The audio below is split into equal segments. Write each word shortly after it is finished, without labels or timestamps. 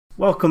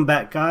Welcome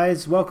back,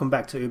 guys. Welcome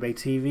back to UBE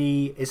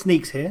TV. It's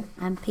Neeks here.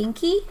 I'm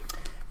Pinky.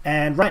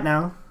 And right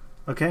now,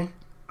 okay,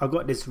 I've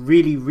got this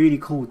really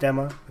cool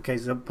demo. Okay,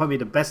 so probably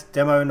the best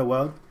demo in the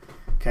world.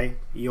 Okay,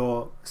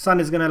 your son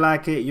is gonna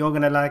like it, you're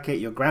gonna like it,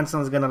 your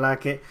grandson's gonna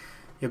like it,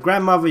 your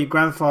grandmother, your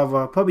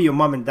grandfather, probably your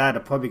mom and dad are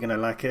probably gonna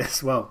like it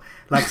as well.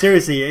 Like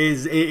seriously,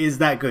 it is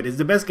that good. It's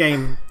the best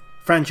game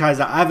franchise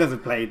that I've ever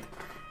played.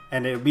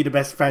 And it'll be the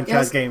best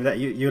franchise game that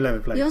you'll ever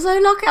play. You're so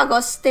lucky I got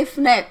a stiff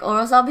neck, or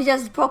else I'll be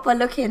just proper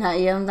looking at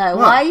you. I'm like,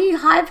 why are you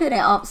hyping it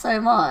up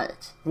so much?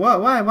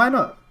 What? Why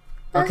not?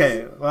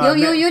 Okay. Well,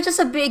 you're just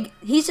a big.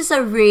 He's just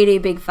a really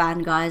big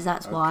fan, guys.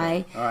 That's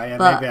why. Alright, yeah,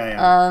 but, maybe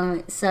I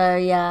am. So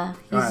yeah,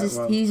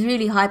 he's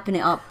really hyping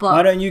it up. But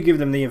why don't you give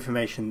them the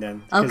information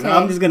then? Because okay.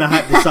 I'm just gonna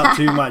hype this up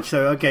too much.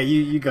 So okay,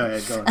 you go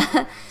ahead. Go on.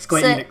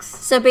 Square Enix.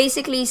 So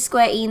basically,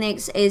 Square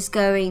Enix is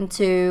going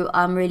to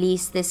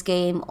release this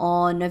game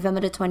on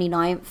November the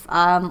 29th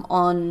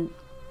on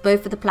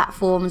both of the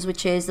platforms,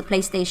 which is the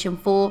PlayStation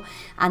 4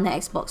 and the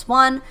Xbox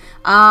One.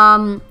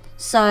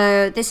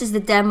 So this is the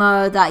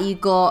demo that you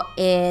got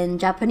in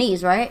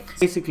Japanese, right?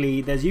 Basically,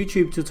 there's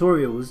YouTube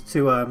tutorials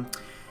to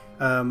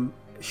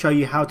show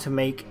you how to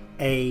make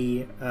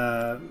a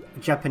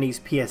Japanese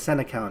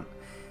PSN account.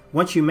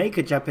 Once you make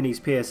a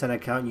Japanese PSN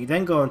account, you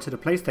then go onto the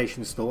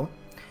PlayStation Store,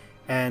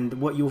 and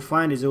what you'll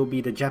find is it will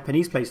be the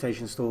Japanese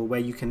PlayStation Store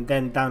where you can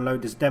then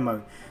download this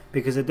demo,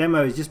 because the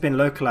demo has just been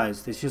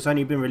localized. It's just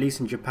only been released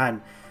in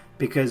Japan.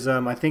 Because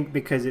I think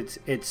because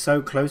it's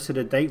so close to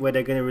the date where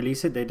they're going to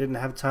release it, they didn't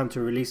have time to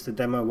release the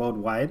demo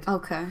worldwide.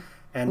 Okay.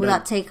 And will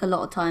that take a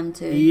lot of time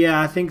to? Yeah,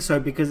 I think so,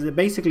 because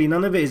basically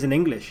none of it is in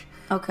English.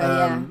 Okay.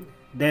 Yeah.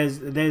 There's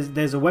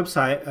a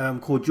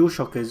website called Jewel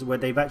Shockers where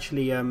they've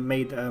actually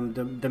made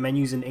the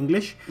menus in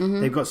English.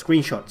 They've got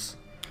screenshots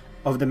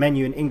of the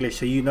menu in English,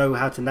 so you know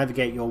how to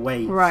navigate your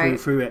way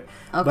through it.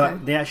 Okay.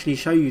 But they actually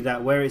show you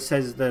that where it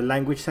says the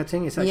language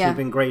setting, it's actually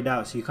been grayed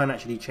out, so you can't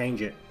actually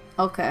change it.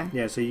 Okay.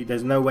 Yeah, so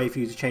there's no way for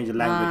you to change the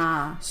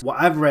language. So what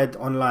I've read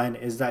online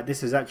is that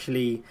this is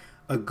actually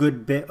a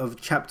good bit of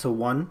chapter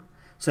 1.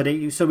 So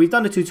we've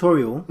done a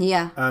tutorial.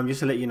 Yeah. Just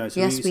to let you know. So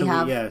yes, we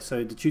have. Yeah.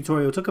 So the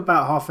tutorial took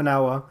about half an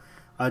hour,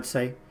 I'd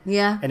say.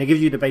 Yeah. And it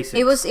gives you the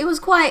basics. It was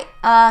quite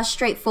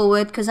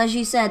straightforward, because as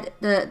you said,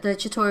 the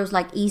tutorial's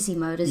like easy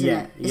mode, isn't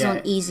it? It's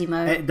on easy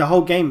mode. This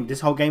whole game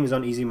is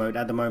on easy mode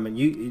at the moment.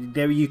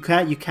 You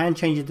can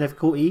change the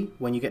difficulty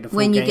when you get the full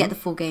game. When you get the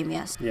full game,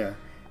 yes. Yeah.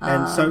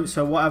 And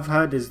so what I've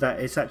heard is that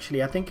it's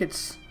actually, I think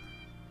it's,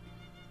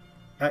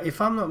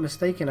 if I'm not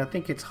mistaken, I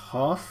think it's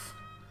half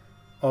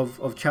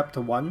of chapter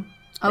 1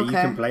 that you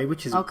can play,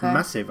 which is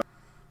massive.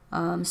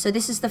 So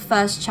this is the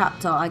first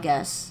chapter, I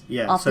guess.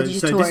 Yeah. After the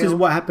tutorial. So this is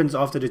what happens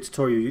after the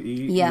tutorial.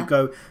 You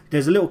go.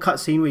 There's a little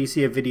cutscene where you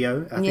see a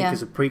video. I think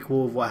it's a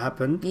prequel of what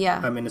happened.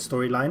 Yeah. In the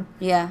storyline.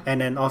 Yeah.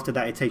 And then after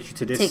that, it takes you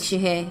to this. Takes you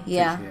here.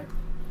 Yeah.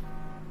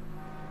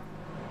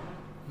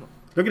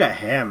 Look at that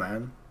hair,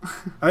 man.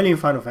 Only in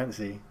Final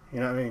Fantasy, you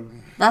know what I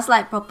mean? That's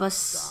like proper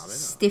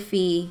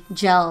stiffy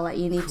gel that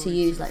you need to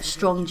use, like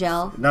strong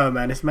gel. No,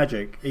 man, it's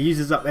magic. It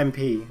uses up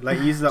MP. Like,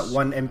 it uses up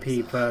 1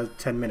 MP per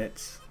 10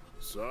 minutes.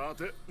 Oh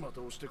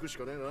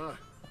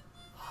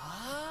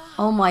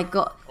my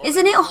god.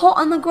 Isn't it hot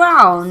on the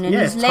ground? And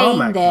he's laying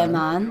tarmac, there,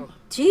 man.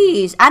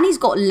 Jeez. And he's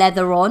got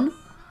leather on.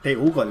 They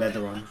all got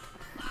leather on.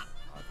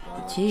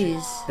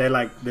 Jeez. They're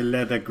like the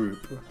leather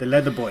group. The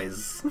leather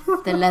boys.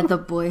 The leather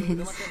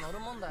boys.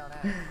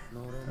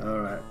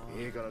 Alright.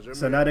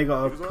 So now they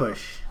gotta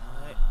push.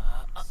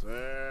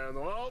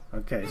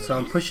 Okay, so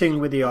I'm pushing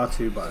with the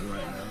R2 button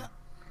right now.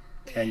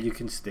 And you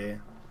can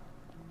steer.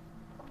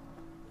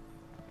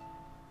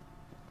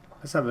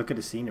 Let's have a look at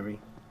the scenery.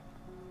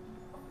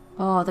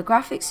 Oh, the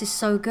graphics is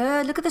so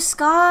good. Look at the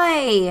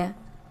sky.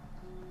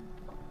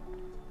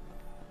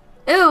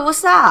 Ew,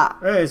 what's that?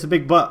 Hey, it's a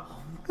big butt.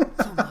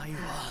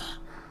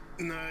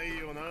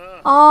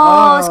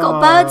 Oh, it's got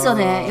birds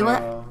on it.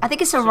 I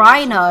think it's a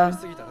rhino.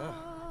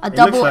 A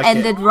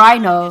double-ended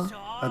rhino.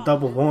 A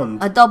double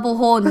horned. A double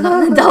horn,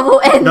 not a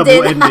double-ended.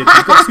 Double-ended.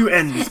 It's got 2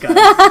 ends, guys.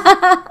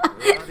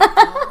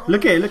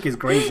 Look at it. Look, it's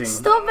grazing.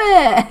 Stop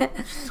it.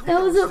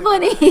 That wasn't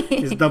funny.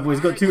 It's double. It's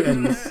got 2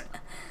 ends.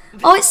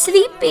 Oh, it's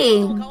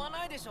sleeping.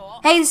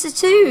 Hey, it's a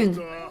tune.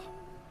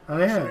 Oh,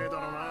 yeah.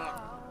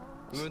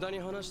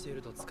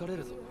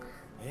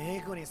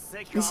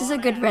 This is a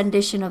good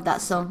rendition of that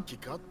song.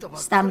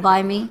 Stand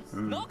By Me.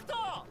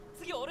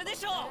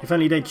 If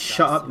only they'd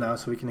shut up now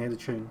so we can hear the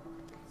tune.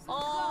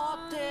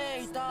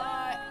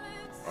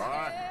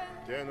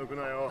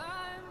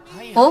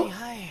 Oh,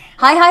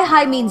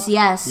 hi means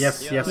yes.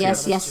 Yes.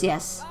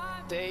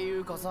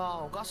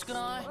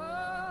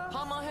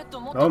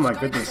 Oh my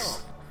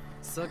goodness.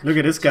 Look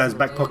at this guy's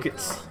back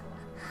pockets.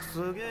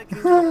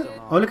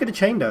 Oh, look at the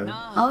chain though.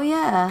 Oh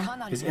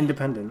yeah. It's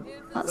independent.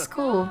 That's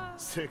cool.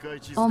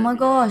 Oh my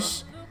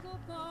gosh.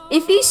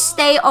 If you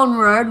stay on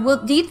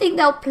road, do you think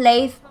they'll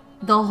play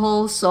the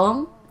whole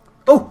song?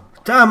 Oh,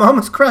 Damn, I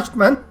almost crashed,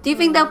 man. Do you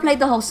think they'll play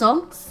the whole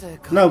song?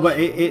 No, but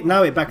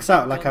now it backs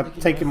out like I've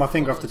taken my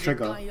finger off the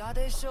trigger.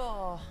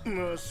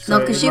 No,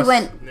 because you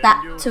went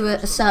back to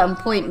a certain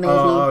point maybe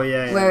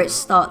yeah. where it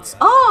starts.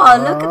 Oh,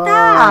 look at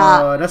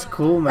that. Oh, that's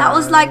cool, man. That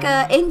was like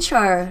a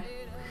intro.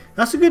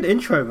 That's a good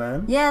intro,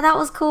 man. Yeah, that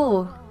was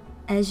cool.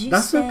 As you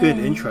That's a good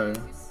intro.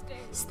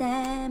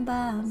 Stand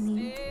by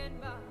me.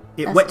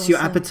 It That's whets your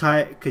awesome.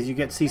 appetite because you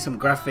get to see some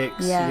graphics.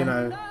 Yeah. You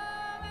know, the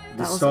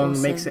That was song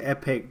awesome. makes it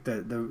epic. The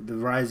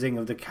rising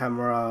of the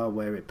camera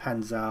where it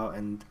pans out,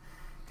 and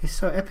it's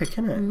so epic,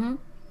 isn't it? Mm-hmm.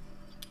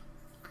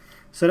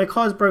 So the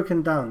car's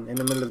broken down in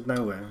the middle of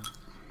nowhere.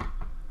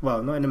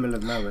 Well, not in the middle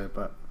of nowhere,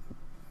 but.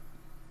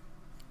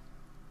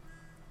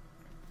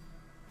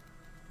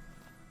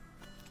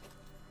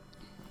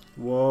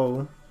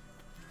 Whoa.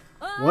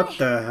 What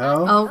the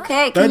hell?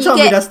 Okay, Don't tell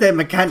me that's their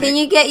mechanic. Can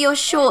you get your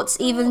shorts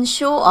even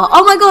shorter?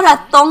 Oh my god,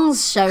 her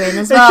thong's showing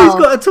as And well.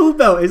 she's got a tool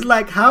belt. It's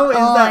like, how is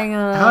Oh that? my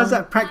God. How is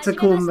that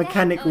practical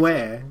mechanic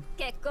wear?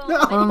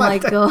 Oh my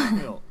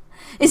god.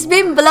 It's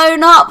been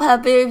blown up. Her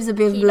boobs have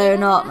been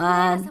blown up,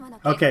 man.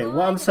 Okay,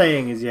 what I'm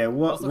saying is, yeah,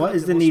 what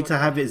is the need to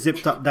have it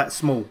zipped up that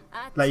small?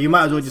 Like, you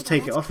might as well just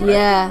take it off. Right?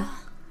 Yeah.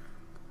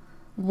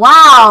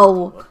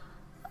 Wow.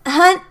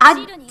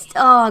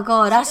 Oh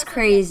god, that's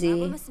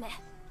crazy.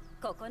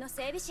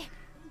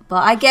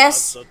 But I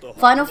guess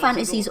Final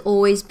Fantasy's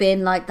always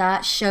been like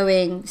that,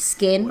 showing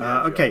skin.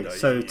 Okay,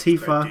 so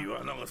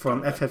Tifa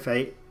from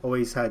FF8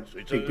 always had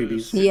big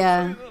boobies.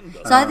 Yeah.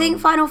 So I think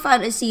Final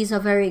Fantasies are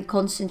very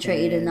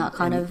concentrated in that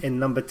kind of. In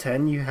number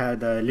 10, you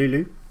had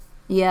Lulu.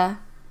 Yeah.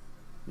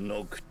 And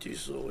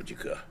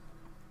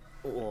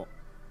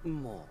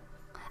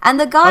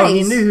the guys. Oh,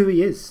 he knew who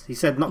he is. He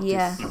said Noctis.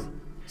 Yeah.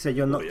 He said,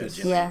 you're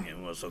Noctis. Yeah.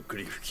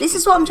 This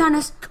is what I'm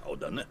trying to.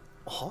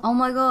 Oh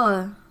my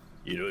god.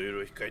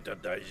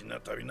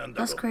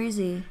 That's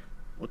crazy.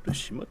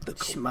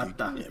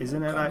 Shimata.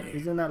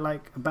 Isn't that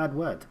like a bad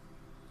word?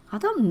 I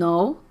don't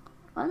know.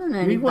 I don't know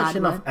any We watch bad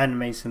enough word.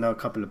 animes to know a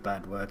couple of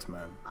bad words,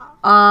 man.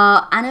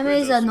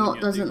 Animes are not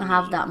doesn't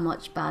have that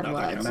much bad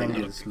words in it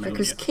Mangas.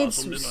 because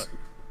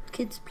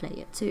kids play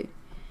it too.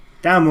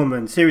 Damn,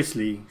 woman,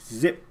 seriously,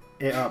 zip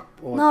it up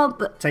or No,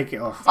 but take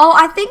it off. oh,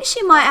 I think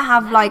she might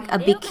have like a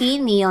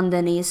bikini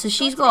underneath, so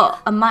she's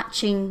got a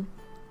matching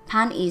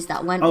panties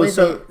that went with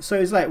it. So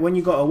it's like when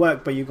you got to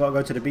work, but you got to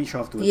go to the beach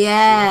afterwards.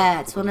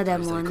 Yeah, it's one of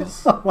them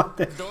ones. What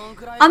the?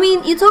 I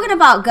mean, you're talking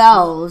about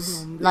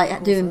girls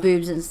like doing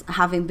boobs and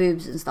having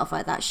boobs and stuff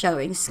like that,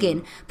 showing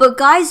skin. But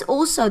guys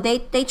also, they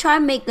try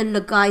and make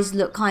the guys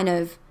look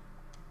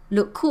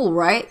look cool,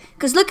 right?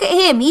 Because look at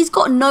him, he's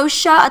got no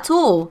shirt at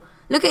all.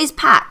 Look at his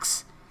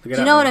packs. Do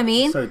you know what I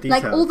mean? So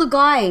like all the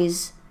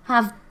guys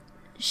have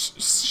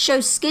show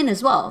skin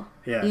as well.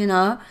 Yeah. You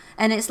know,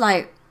 and it's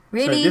like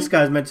really. So this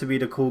guy's meant to be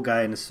the cool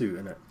guy in the suit,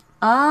 isn't it?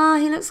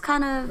 He looks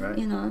kind of Right.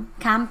 you know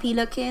campy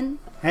looking.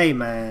 Hey,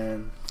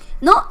 man.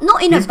 Not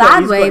in He's a got-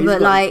 bad he's way, got- but he's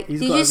got- like, he's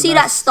did got you a see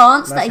nice- that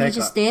stance nice that he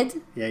just haircut.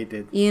 did? Yeah, he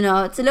did. You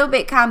know, it's a little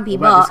bit campy, What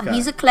about but this guy?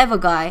 he's a clever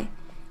guy.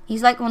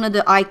 He's like one of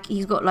the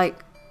he's got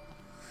like.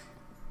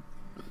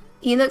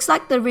 He looks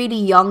like the really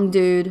young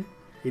dude.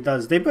 He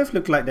does. They both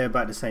look like they're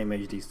about the same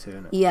age, these two,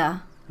 innit? Yeah.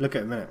 Look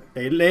at a minute.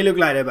 They look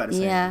like they're about the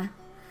same Yeah. age.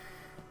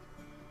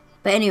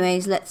 But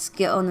anyways, let's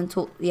get on and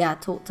talk. Yeah,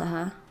 talk to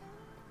her.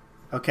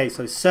 Okay,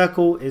 so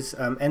circle is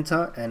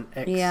enter and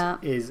X Yeah.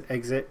 is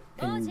exit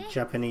in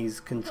Japanese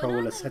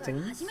controller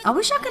settings. I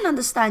wish I can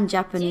understand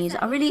Japanese.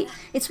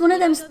 It's one of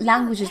them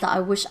languages that I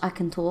wish I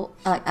can talk,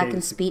 like I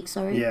can speak.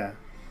 Sorry. Yeah.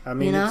 I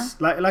mean, You know? it's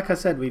like I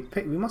said, we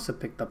must have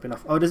picked up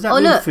enough. Oh, does that Oh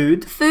mean look,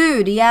 food?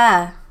 Food.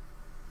 Yeah.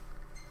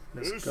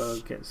 Let's go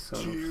get some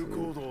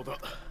food.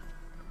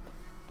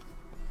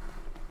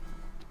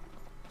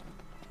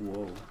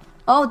 Whoa.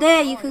 Oh,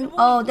 there you can.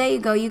 Oh, there you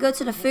go. You go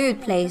to the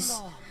food place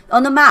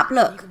on the map.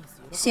 Look.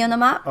 See on the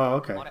map. Oh,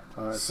 okay. Alright,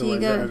 so So you what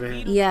is that go. over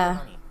here? Yeah.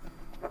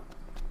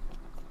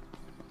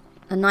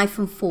 A knife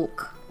and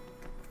fork.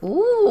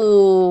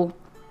 Ooh.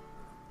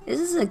 This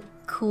is a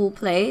cool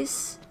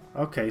place.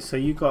 Okay, so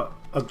you got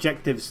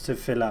objectives to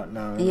fill out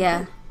now. innit?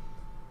 Yeah.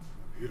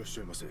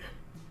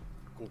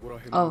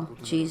 Oh,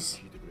 jeez.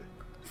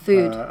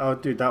 Food. I'll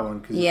do that one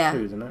because Yeah. it's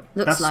food, isn't it?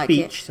 Looks That's like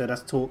speech, so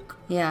that's talk.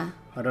 Yeah.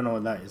 I don't know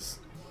what that is.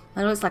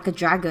 That looks like a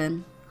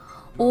dragon.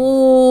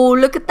 Oh,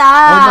 look at Oh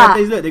that.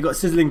 no, look, they got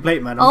sizzling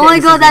plate, man. I'm Oh my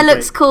getting god, that sizzling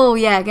looks plate. cool.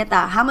 Yeah, get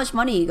that. How much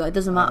money you got? It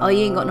doesn't matter. Oh,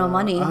 you ain't got no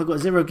money. I got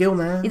 0 gil,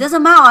 man. It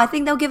doesn't matter. I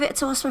think they'll give it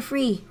to us for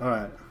free.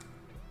 Alright.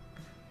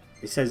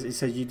 It says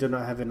you do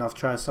not have enough.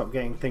 Try to stop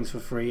getting things for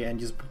free and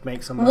just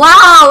make some money.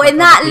 Wow, like in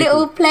that other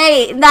little people.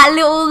 plate, in that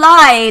little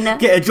line.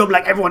 Get a job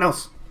like everyone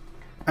else.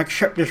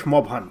 Accept this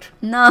mob hunt.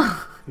 No.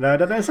 No,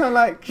 that doesn't sound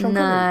like Sean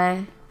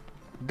Connery.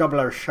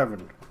 No.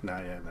 007. No,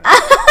 yeah, no.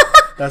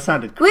 That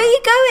sounded cool. Where are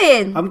you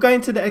going? I'm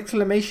going to the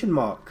exclamation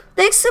mark.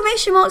 The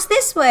exclamation mark's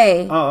this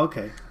way. Oh,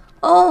 okay.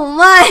 Oh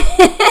my.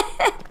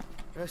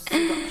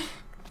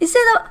 Is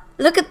it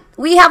look at,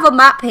 we have a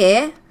map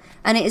here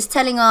and it is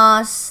telling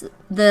us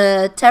the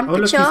Oh, look,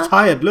 temperature. he's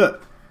tired.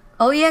 Look.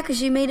 Oh yeah,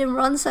 because you made him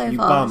run so You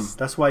bum. fast.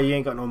 That's why you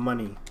ain't got no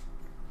money.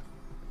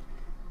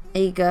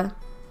 There you go.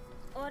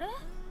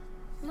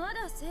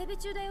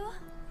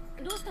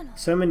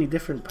 So many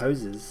different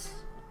poses.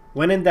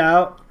 When in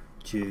doubt,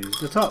 choose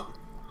the top.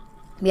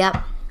 Yep.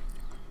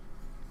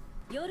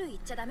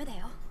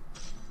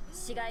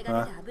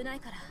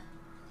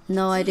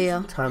 No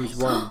idea.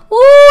 ×1.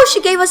 Ooh,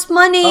 she gave us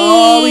money.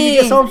 Oh, we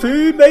can get some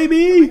food,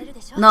 baby.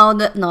 No,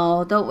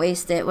 no, don't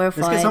waste it. We're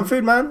fine. Let's get some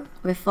food, man.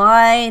 We're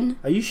fine.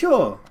 Are you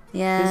sure?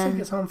 Yeah. Let's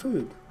get some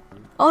food.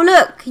 Oh,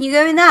 look. Can you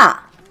go in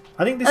that?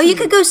 I think this you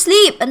could go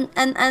sleep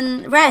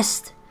and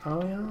rest.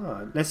 Oh,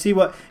 yeah. Let's see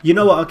what... You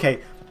know what?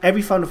 Okay.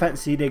 Every Final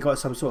Fantasy, they got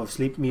some sort of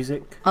sleep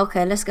music.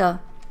 Okay, let's go.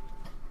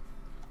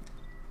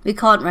 We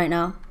can't right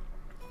now.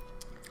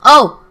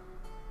 Oh!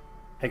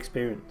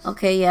 Experience.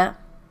 Okay, yeah.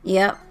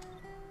 Yep.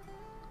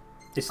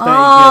 It's 30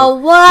 oh,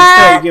 gil. what?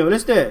 It's 30 gil.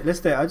 Let's do it. Let's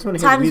do it. I just want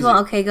to hear the music.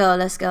 ×1. Okay, go.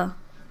 Let's go.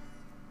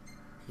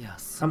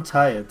 Yes. I'm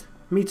tired.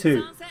 Me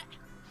too.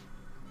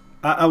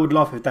 I would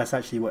laugh if that's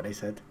actually what they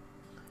said.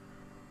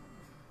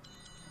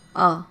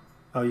 Oh.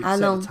 Oh, you can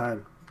set the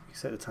time. You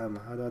set the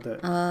timer. How do I do it?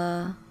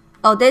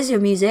 Oh, there's your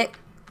music.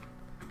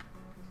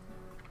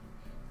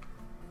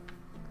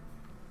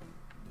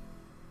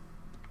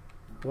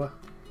 What?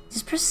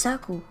 Just press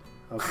circle.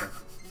 Okay.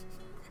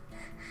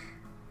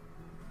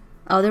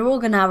 Oh, they're all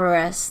gonna have a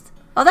rest.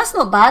 Oh, that's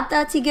not bad.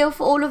 30 gil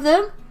for all of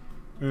them.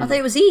 I thought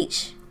it was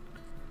each.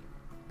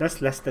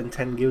 That's less than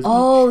 10 gils.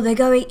 Oh, they're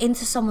going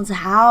into someone's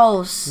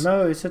house.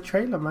 No, it's a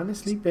trailer, man. It's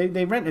sleep.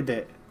 They rented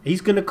it.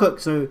 He's gonna cook,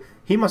 so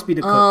he must be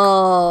the cook.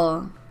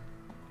 Oh.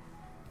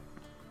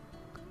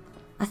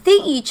 I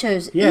think you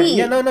chose Yeah, E.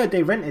 yeah, no,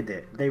 they rented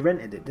it. They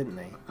rented it, didn't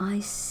they? I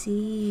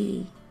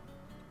see.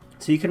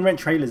 So you can rent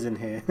trailers in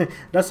here.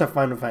 That's a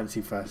Final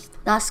Fantasy first.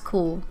 That's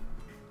cool.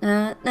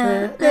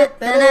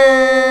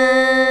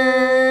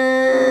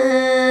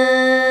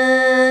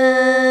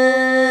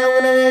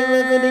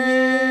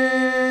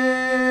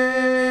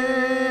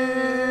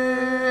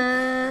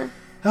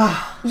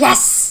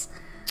 Yes!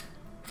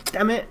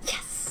 Damn it.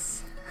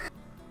 Yes!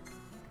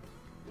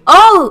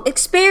 Oh,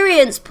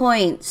 experience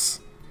points.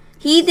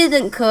 He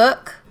didn't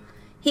cook.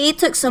 He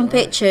took some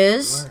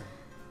pictures. Why?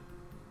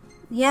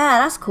 Yeah,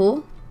 that's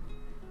cool.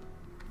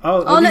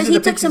 Oh, no, these are he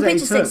the took some that he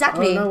pictures, took.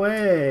 exactly. Oh, no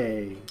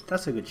way.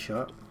 That's a good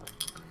shot.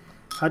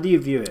 How do you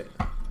view it?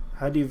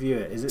 How do you view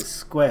it? Is it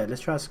square?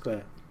 Let's try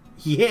square.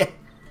 Yeah.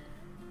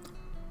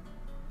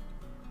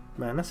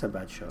 Man, that's a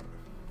bad shot.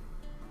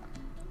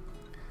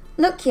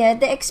 Look here,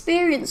 the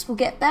experience will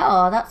get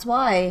better. That's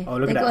why. Oh,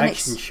 look they at that got an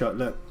action shot.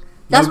 Look.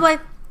 That's No- why.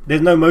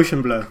 There's no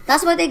motion blur.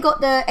 That's why they got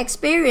the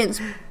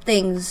experience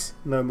things.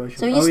 No motion.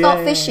 So when you oh, start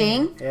yeah,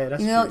 fishing, yeah,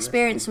 that's your true,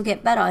 experience will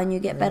get better, and you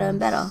get better and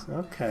better.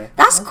 Okay.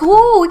 That's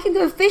cool. We can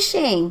go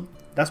fishing.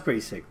 That's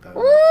pretty sick though.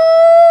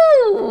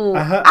 Ooh!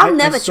 I I've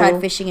never saw-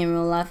 tried fishing in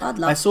real life. I'd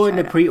love. I saw to in try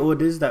the that.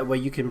 pre-orders that where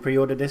you can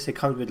pre-order this, it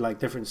comes with like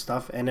different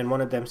stuff, and then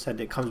one of them said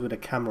it comes with a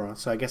camera.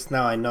 So I guess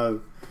now I know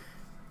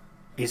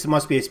it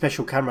must be a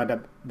special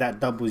camera that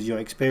doubles your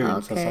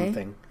experience or Okay.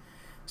 something.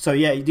 So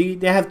yeah,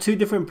 they have two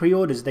different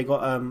pre-orders. They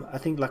got I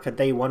think like a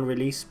day one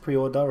release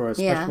pre-order or a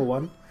special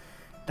one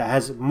that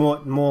has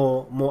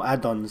more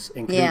add-ons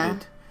included, Yeah.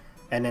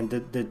 and then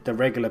the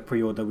regular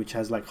pre-order which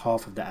has like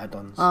half of the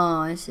add-ons. Oh,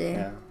 I see.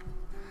 Yeah,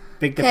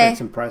 big Okay,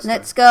 difference in price.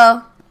 let's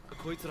go.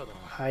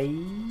 Hi.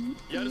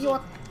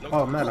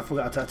 Oh man, I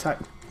forgot how to attack.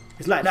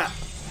 It's like that.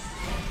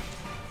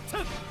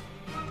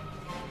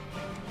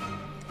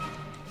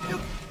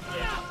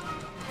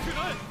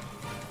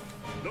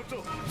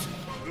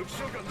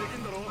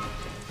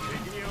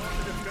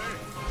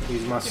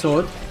 Use my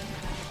sword.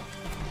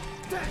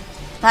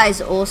 That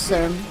is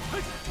awesome.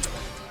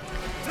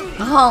 I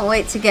can't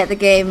wait to get the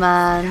game,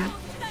 man.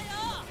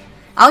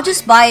 I'll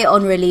just buy it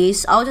on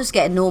release. I'll just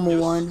get a normal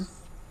one,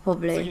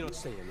 probably.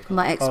 For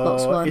my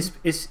Xbox One.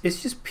 It's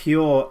just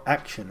pure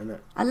action, isn't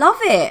it? I love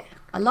it.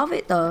 I love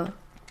it though.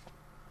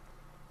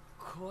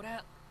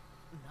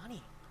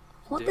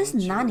 What does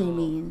nanny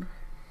mean?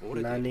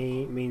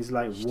 Nani means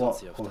like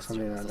what or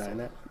something like that,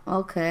 innit?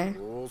 Okay.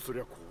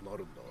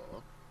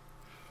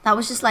 That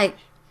was just like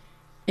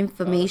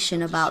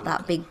information about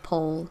that big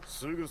pole.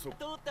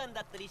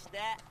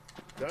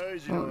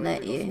 Won't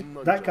let you.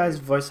 That guy's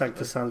voice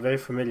actor sounds very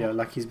familiar,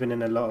 like he's been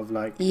in a lot of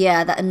like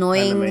Yeah, that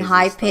annoying Animes and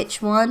high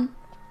pitched one.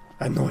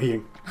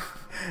 annoying.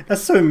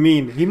 That's so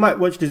mean. He might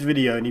watch this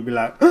video and he'd be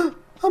like,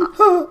 I'm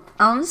hurt.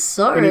 I'm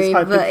sorry,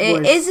 high-pitched but it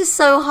voice. is just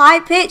so high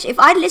pitched. If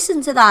I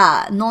listen to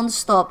that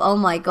non-stop, oh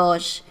my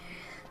gosh,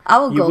 I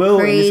will You go will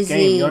crazy. in this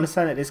game. You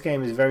understand that this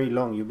game is very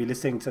long. You'll be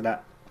listening to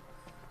that.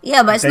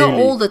 Yeah, but it's not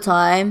daily. all the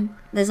time.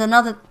 There's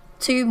another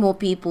 2 more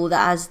people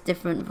that has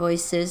different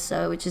voices,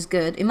 so which is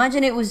good.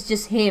 Imagine it was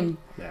just him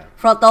Yeah.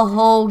 throughout the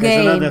whole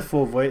There's game.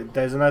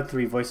 There's another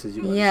 3 voices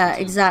you got. Yeah,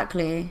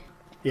 exactly.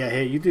 Yeah,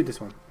 here you do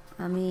this one.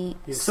 I mean,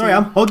 Yeah, sorry,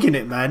 I'm hogging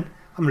it, man.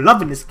 I'm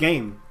loving this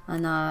game. I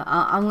know.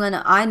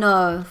 I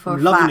know for I'm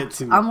a loving it fact.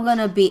 too much.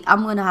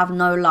 I'm gonna have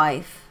no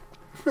life.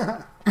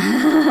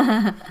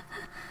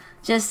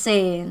 Just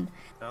saying.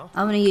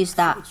 I'm gonna use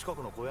that.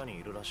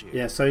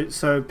 Yeah,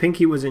 so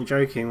Pinky wasn't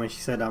joking when she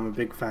said I'm a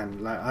big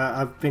fan. Like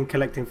I've been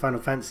collecting Final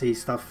Fantasy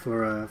stuff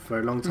for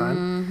a long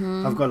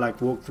time. I've got like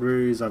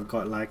walkthroughs. I've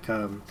got like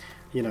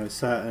you know,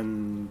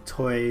 certain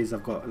toys.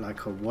 I've got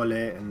like a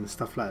wallet and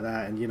stuff like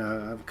that. And you know,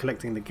 I'm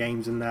collecting the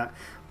games and that.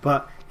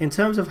 But in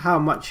terms of how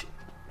much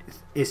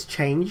it's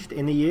changed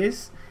in the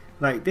years,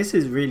 like this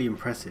is really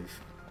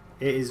impressive.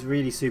 It is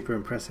really super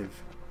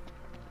impressive.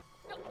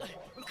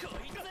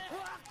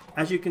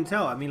 As you can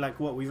tell, I mean, like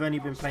what we've only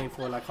been playing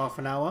for like half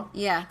an hour.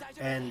 Yeah.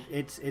 And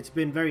it's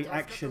been very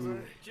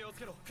actiony.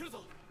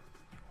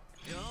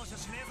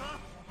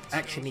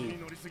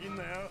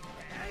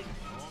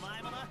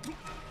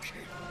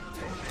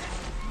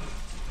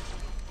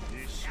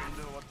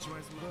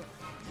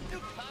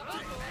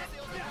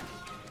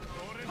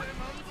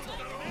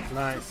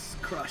 Nice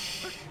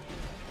crush.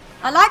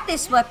 I like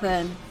this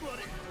weapon.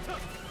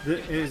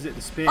 Is it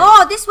the spear?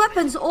 Oh, this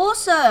weapon's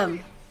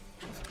awesome.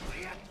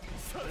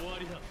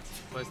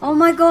 Oh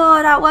my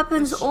god, that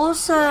weapon's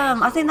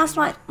awesome. I think that's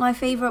my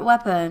favorite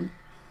weapon.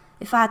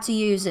 If I had to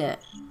use it.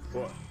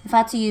 If I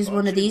had to use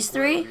one of these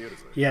three.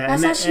 Yeah,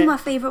 that's actually my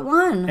favorite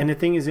one. And the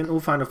thing is, in all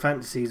Final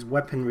Fantasies,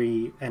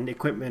 weaponry and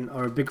equipment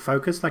are a big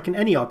focus. Like in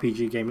any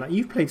RPG game. Like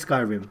you've played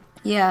Skyrim.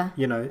 Yeah.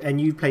 You know, and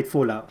you played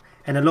Fallout.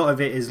 And a lot of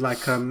it is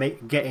like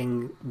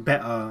getting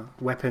better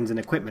weapons and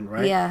equipment,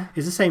 right? Yeah.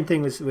 It's the same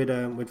thing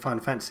with Final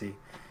Fantasy.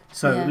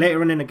 So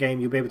later on in the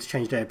game, you'll be able to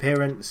change their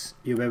appearance.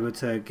 You'll be able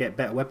to get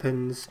better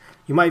weapons.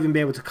 You might even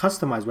be able to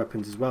customize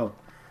weapons as well,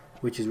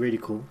 which is really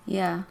cool.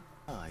 Yeah.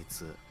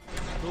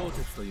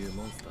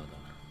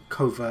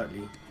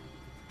 Covertly.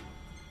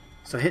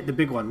 So hit the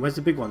big one. Where's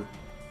the big one?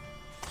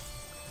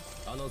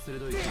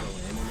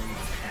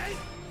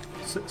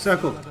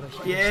 Circle.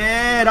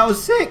 Yeah, that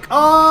was sick.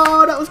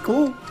 Oh, that was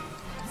cool.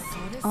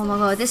 Oh my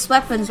god, this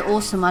weapon's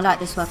awesome. I like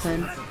this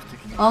weapon.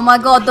 Oh my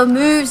god, the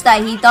moves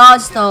that he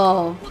does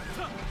though.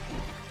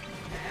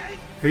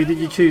 Who did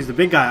you choose? The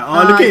big guy.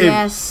 Oh, look at him.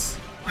 Yes.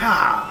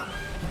 Oh,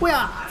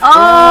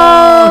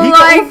 he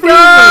my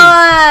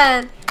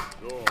god.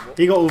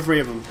 He got all three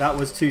of them. That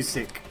was too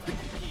sick.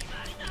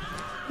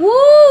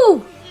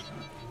 Woo!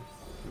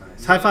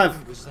 Nice. High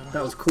five.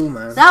 That was cool,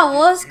 man. That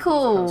was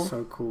cool. That was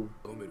so cool.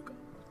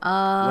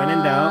 When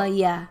in doubt.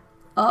 Yeah.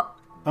 Oh.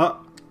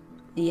 Oh.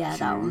 Yeah,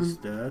 that one. Choose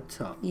the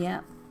top.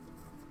 Yeah.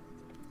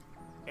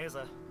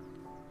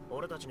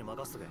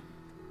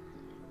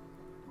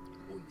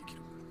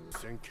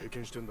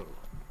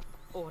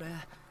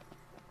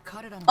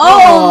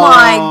 Oh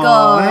my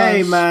god!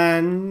 Hey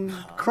man,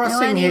 crossing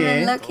they weren't here.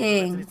 Even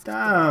looking.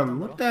 Damn,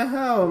 what the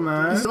hell,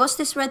 man? What's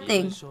this red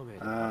thing?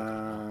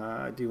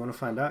 Do you want to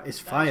find out? It's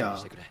fire.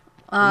 It looks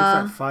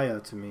like fire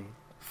to me.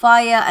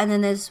 Fire, and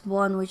then there's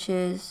one which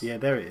is... Yeah,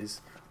 there it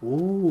is.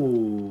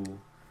 Ooh.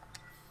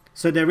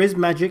 So there is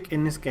magic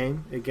in this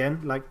game.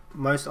 Again, like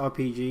most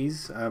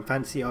RPGs,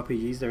 fantasy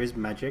RPGs, there is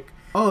magic.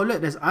 Oh,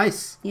 look, there's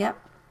ice. Yep.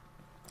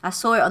 I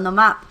saw it on the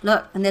map.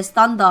 Look, and there's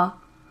thunder.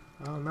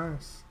 Oh,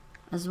 nice.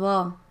 As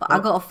well. But I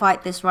gotta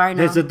fight this rhino.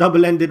 There's a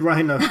double-ended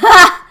rhino.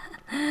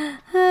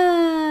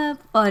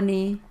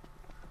 Funny.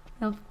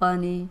 How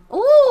funny.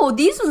 Oh,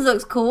 these ones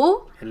looks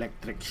cool.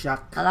 Electric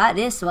shock. I like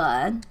this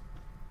one.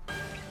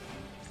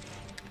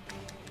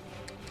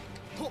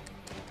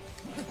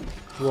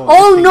 Whoa,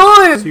 oh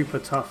no! Super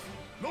tough.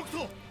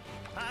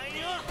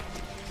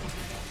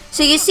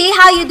 So you see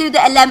how you do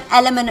the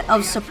element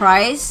of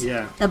surprise?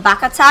 Yeah. The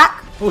back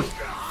attack? Ooh.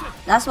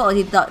 That's what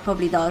he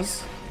probably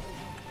does.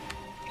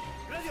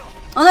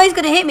 Oh no, he's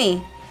gonna hit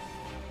me.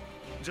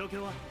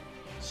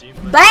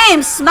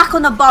 Bam! Smack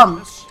on the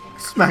bum.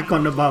 Smack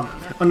on the bum.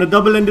 On the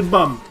double-ended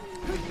bum.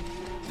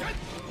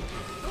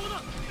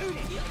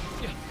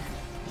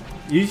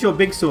 Use your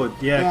big sword.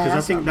 Yeah,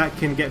 because I think that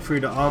can get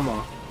through the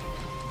armor.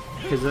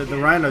 Because the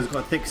rhino's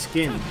got thick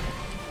skin.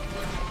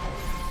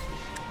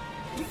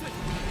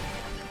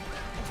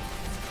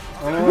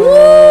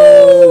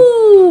 Oh!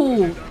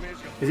 Woo!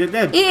 Is it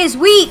dead? It is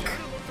weak.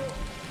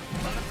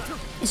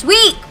 It's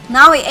weak.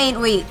 Now it ain't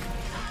weak.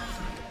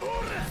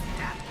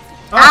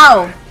 Oh.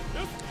 Ow!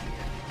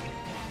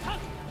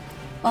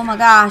 Oh my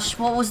gosh!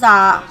 What was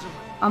that?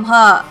 I'm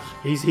hurt.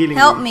 He's healing.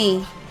 Help you.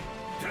 me.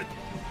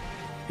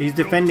 He's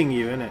defending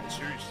you, innit?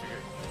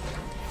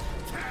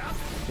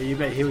 Yeah, you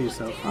better heal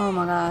yourself. Oh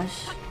my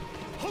gosh.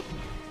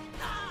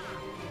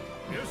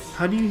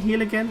 How do you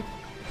heal again?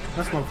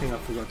 That's one thing I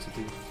forgot to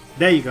do.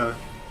 There you go.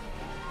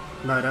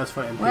 No, that's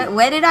for MP.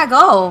 Where did I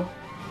go?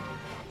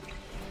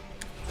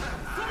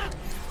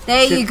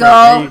 There you go.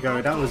 There you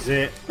go. That was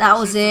it. That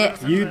was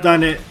it. You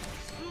done it.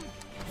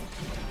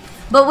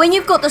 But when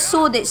you've got the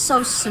sword, it's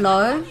so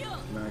slow.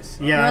 Nice.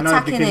 Yeah, You're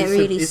attacking it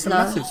really it's slow.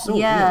 a massive sword.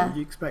 Yeah. What do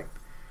you expect?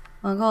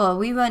 Oh my god,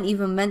 we weren't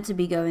even meant to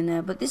be going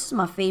there, but this is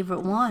my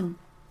favorite one.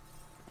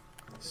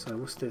 So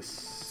what's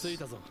this?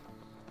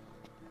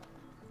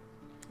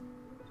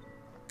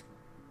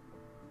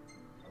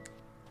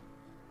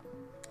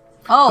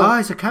 Oh,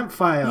 it's a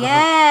campfire.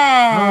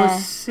 yeah. Oh,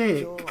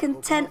 sick.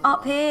 Content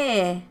up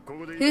here.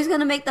 Who's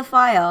gonna make the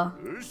fire?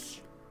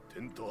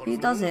 Who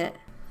does it?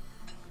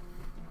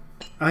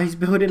 Oh, he's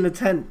building a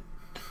tent.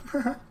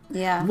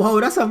 Yeah.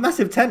 Whoa, that's a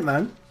massive tent,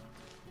 man.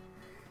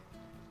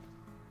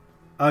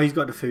 Oh, he's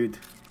got the food.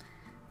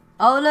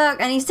 Oh,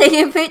 look, and he's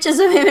taking pictures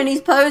of him and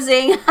he's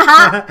posing.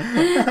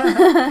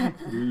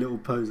 Little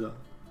poser.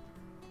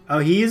 Oh,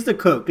 he is the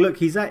cook. Look,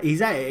 he's at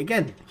it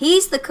again.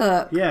 He's the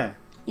cook. Yeah.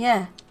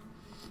 Yeah.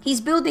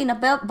 He's building a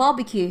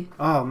barbecue.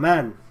 Oh,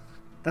 man.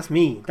 That's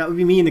me. That would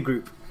be me in the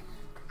group.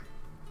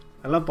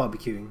 I love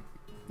barbecuing.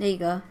 There you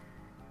go.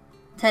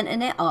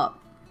 Tenting it up.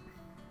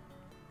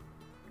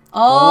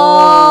 Oh!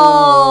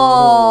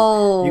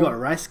 You got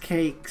rice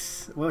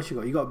cakes. What else you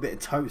got? You got a bit of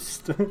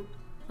toast.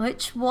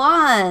 Which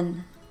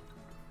one?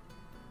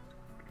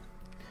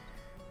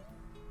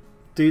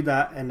 Do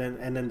that and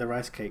then the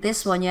rice cakes.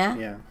 This one,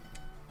 yeah?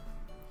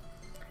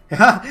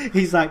 Yeah.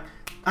 He's like,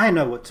 I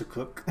know what to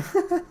cook.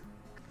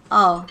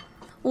 Oh.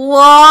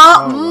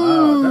 What?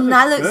 Oh, wow.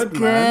 That looks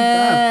good.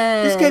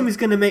 Man. This game is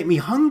going to make me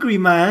hungry,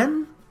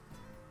 man.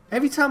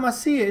 Every time I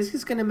see it, it's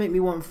just going to make me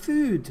want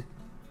food.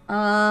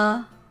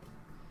 Whoa.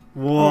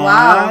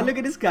 Wow. Look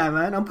at this guy,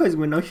 man. I'm posing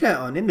with no shirt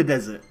on in the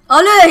desert.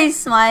 Oh, look, he's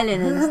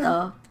smiling and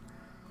stuff.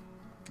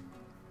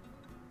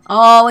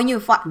 Oh, when you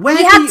fight. We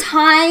had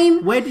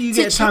time. Where do you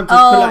get time to pull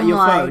out your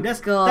phone?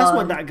 That's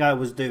what that guy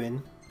was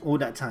doing all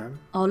that time.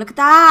 Oh, look at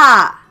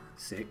that.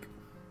 Sick.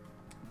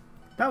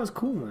 That was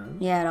cool, man.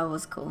 Yeah, that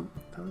was cool.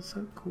 That was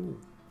so cool.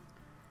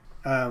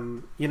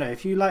 You know,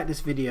 if you like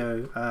this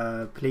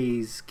video,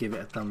 please give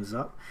it a thumbs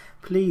up.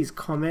 Please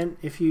comment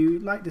if you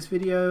like this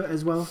video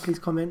as well. Please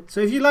comment.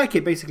 So if you like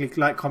it, basically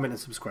like, comment and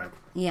subscribe.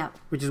 Yeah.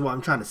 Which is what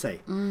I'm trying to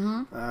say.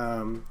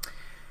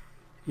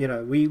 You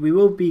know, we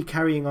will be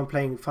carrying on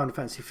playing Final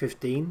Fantasy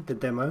 15, the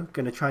demo.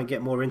 Going to try and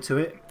get more into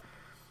it.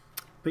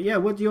 But yeah,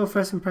 what are your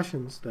first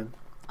impressions then?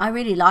 I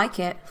really like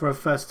it. For a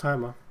first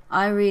timer.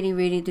 I really,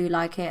 really do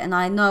like it. And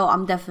I know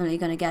I'm definitely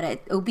going to get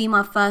it. It'll be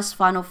my first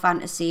Final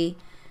Fantasy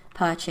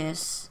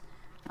purchase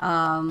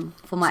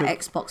for my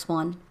Xbox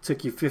One.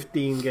 Took you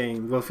 15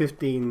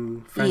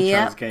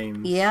 franchise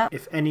games. Yeah.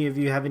 If any of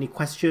you have any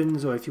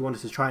questions or if you want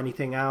us to try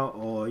anything out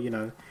or, you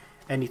know,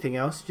 anything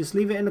else, just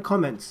leave it in the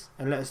comments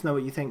and let us know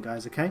what you think,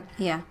 guys, okay?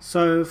 Yeah.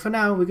 So for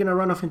now, we're going to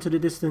run off into the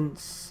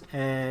distance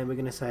and we're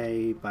going to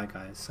say bye,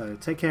 guys. So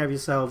take care of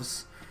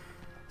yourselves.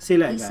 See you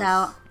later, guys. Peace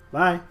out.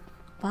 Bye.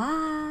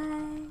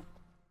 Bye.